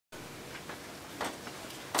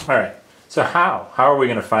All right. So how are we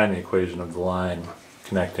going to find the equation of the line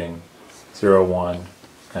connecting 0, 1,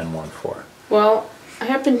 and 1, 4? Well, I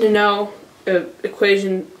happen to know an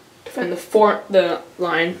equation to find the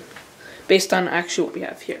line based on actually what we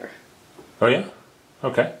have here. Oh yeah?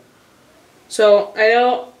 Okay. So I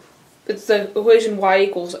know it's the equation y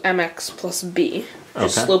equals mx plus b, which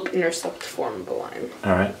is slope-intercept form of the line.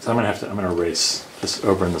 All right. So I'm gonna erase this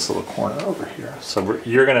over in this little corner over here. So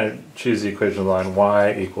you're gonna choose the equation of the line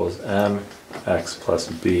y equals mx plus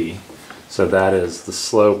b. So that is the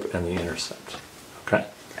slope and the intercept. Okay.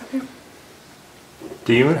 Okay.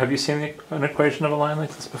 Have you seen an equation of a line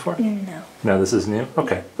like this before? No. No, this is new?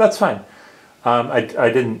 Okay, that's fine. I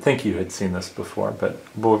didn't think you had seen this before, but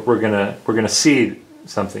we're gonna see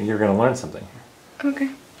something. You're gonna learn something here. Okay.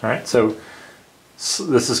 All right. So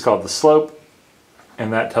this is called the slope,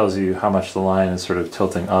 and that tells you how much the line is sort of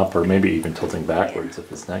tilting up, or maybe even tilting backwards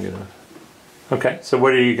if it's negative. Okay. So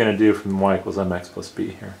what are you gonna do from y equals mx plus b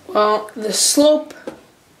here? Well, the slope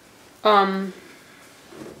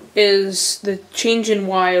is the change in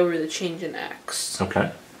y over the change in x.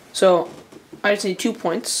 Okay. So I just need 2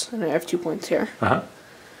 points, and I have 2 points here. Uh-huh.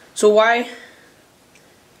 So y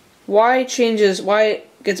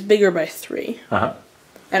gets bigger by 3. Uh-huh.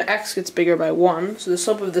 And x gets bigger by 1, so the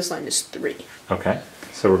slope of this line is 3. Okay.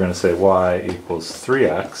 So we're going to say y equals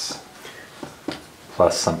 3x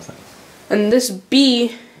plus something. And this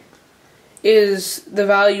b is the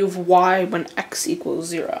value of y when x equals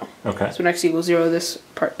 0. Okay. So when x equals 0, this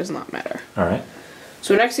part does not matter. All right.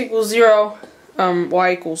 So when x equals 0,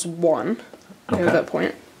 y equals 1. We have that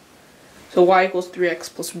point. So y equals 3x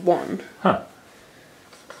plus 1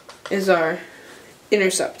 is our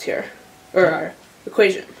intercept here, or our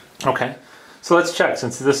equation. Okay. So let's check,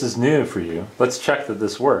 since this is new for you, let's check that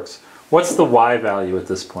this works. What's the y value at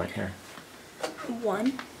this point here?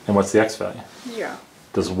 1. And what's the x value? 0.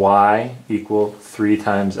 Does y equal 3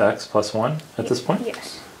 times x plus 1 at this point?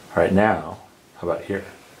 Yes. All right, now, how about here?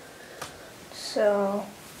 So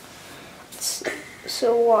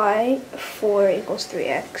y, 4 equals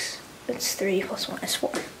 3x. It's 3 plus 1 is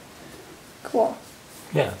 4. Cool.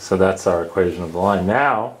 Yeah, so that's our equation of the line.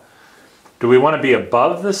 Now, do we want to be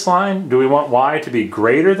above this line? Do we want y to be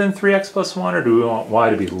greater than 3x plus 1, or do we want y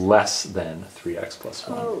to be less than 3x plus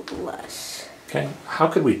 1? Oh, less. Okay, how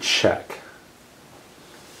could we check?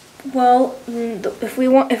 Well, if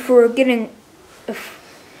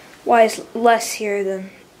y is less here,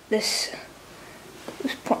 then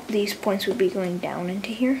these points would be going down into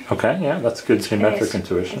here. Okay, yeah, that's good geometric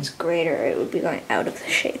intuition. If it's greater, it would be going out of the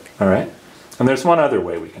shape. All right, and there's one other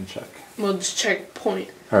way we can check. We'll just check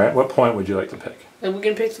point. All right, what point would you like to pick? And we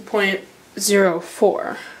can pick the point 0,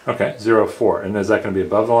 4. Okay, 0, 4. And is that going to be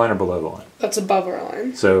above the line or below the line? That's above our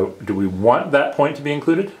line. So do we want that point to be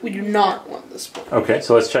included? We do not want this point. Okay,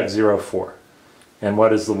 so let's check 0, 4. And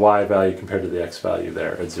what is the y value compared to the x value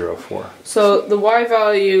there at 0, 4? So the y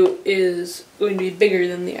value is going to be bigger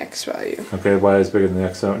than the x value. Okay, y is bigger than the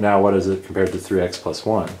x. So now what is it compared to 3x plus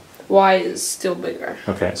 1? Y is still bigger.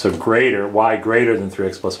 Okay, so y greater than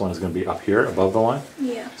 3x plus 1 is going to be up here above the line?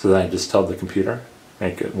 Yeah. So then I just tell the computer,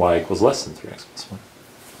 make it y equals less than 3x plus 1.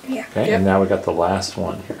 Yeah. Okay, Yep. and now we got the last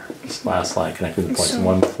one here. This last line connecting the points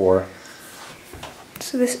 1, 4.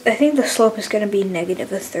 So I think the slope is going to be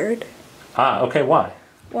negative 1/3. Ah, okay, why?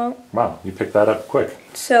 Well, Wow, you picked that up quick.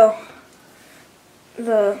 so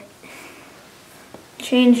the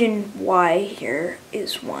change in y here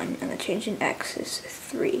is 1, and the change in x is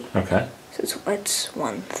 3. Okay. So it's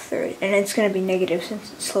 1/3, and it's going to be negative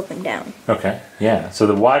since it's sloping down. Okay, yeah. So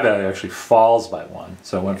the y value actually falls by 1.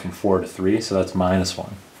 So it went from 4 to 3, so that's minus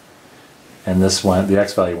 1. And the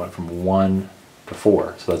x value went from 1 to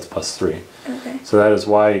 4, so that's plus 3. Okay. So that is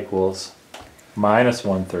y equals minus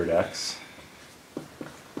 1/3 x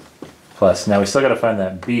plus, now we still got to find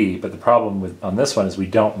that b, but the problem on this one is we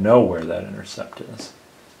don't know where that intercept is.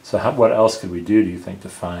 So what else could we do you think, to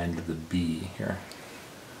find the b here?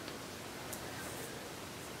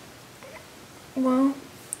 Well,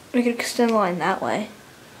 we could extend the line that way.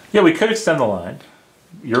 Yeah, we could extend the line.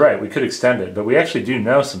 You're right, we could extend it, but we actually do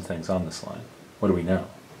know some things on this line. What do we know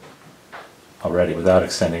already without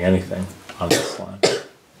extending anything on this line?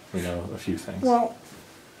 We know a few things. Well,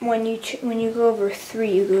 when you go over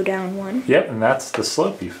 3, you go down 1. Yep, and that's the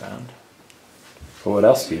slope you found. But what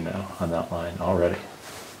else do you know on that line already?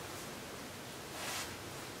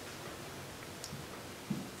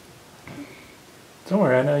 Don't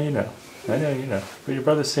worry, I know you know. I know you know. But your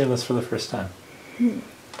brother's seeing this for the first time.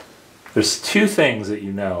 There's 2 things that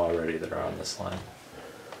you know already that are on this line.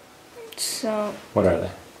 So What are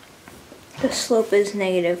they? The slope is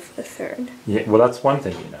negative a third. Yeah, well, that's one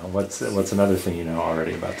thing you know. What's another thing you know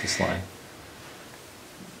already about this line?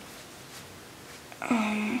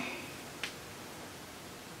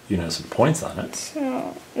 You know some points on it.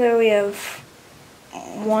 So there we have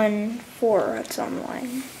 1, 4. That's on the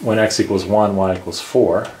line. When x equals 1, y equals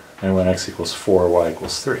 4, and when x equals 4, y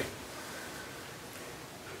equals 3.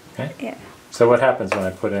 Okay? Yeah. So what happens when I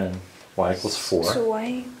put in y equals 4? So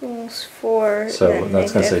y equals 4. So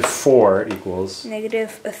that's going to say 4 equals...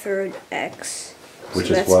 negative a third x. Which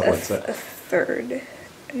so is what? That's What's that? a third.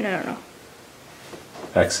 No.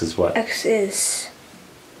 X is what? X is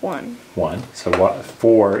 1. 1. So what?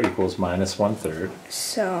 4 equals minus 1/3.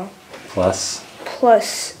 So Plus...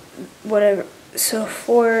 plus whatever. So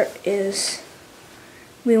 4 is...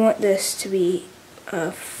 We want this to be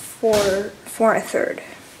 4 1/3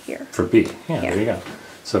 here. For B. Yeah, Yeah. there you go.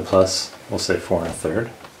 So plus, we'll say 4 1/3.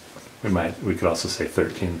 We could also say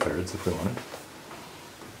 13/3 if we wanted.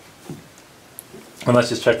 And let's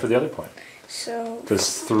just check for the other point. So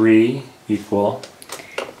Does 3 equal...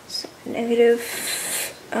 negative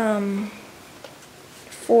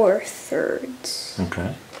 4/3.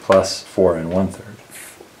 Okay. Plus 4 1/3.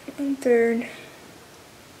 1/3.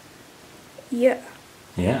 Yeah.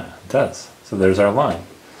 Yeah, it does. So there's our line.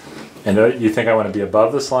 And you think I want to be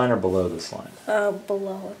above this line or below this line?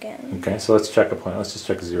 Below again. Okay, so let's check a point. Let's just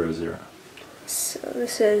check 0, 0. So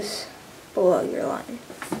this is below your line.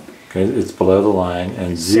 Okay, it's below the line,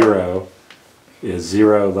 and 0 is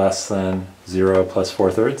 0 less than 0 plus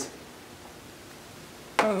 4/3?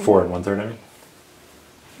 4 1/3, I mean?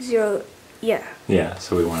 0, yeah. Yeah,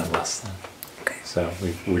 so we want it less than. Okay. So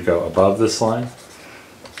we go above this line,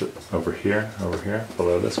 over here,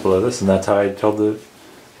 below this, and that's how I told the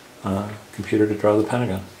computer to draw the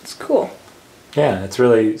pentagon. It's cool. Yeah, it's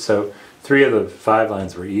really, so 3 of the 5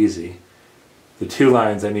 lines were easy. The 2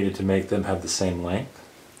 lines I needed to make them have the same length,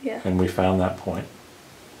 Yeah. and we found that point.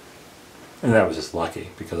 And that was just lucky,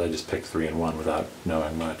 because I just picked 3 and 1 without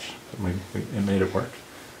knowing much. It made it work.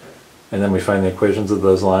 And then we find the equations of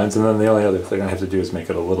those lines, and then the only other thing I have to do is make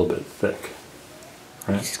it a little bit thick.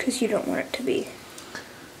 Right? Just because you don't want it to be.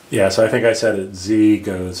 Yeah, so I think I said it, z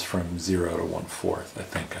goes from 0 to 1/4, I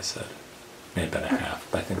think I said. May have been a half,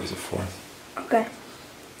 but I think it was a fourth. Okay.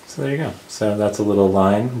 So there you go. So that's a little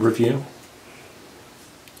line review.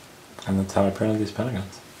 And that's how I printed these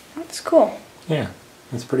pentagons. That's cool. Yeah,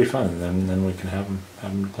 it's pretty fun. And then we can have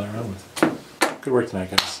them to play around with. Good work tonight,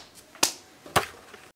 guys.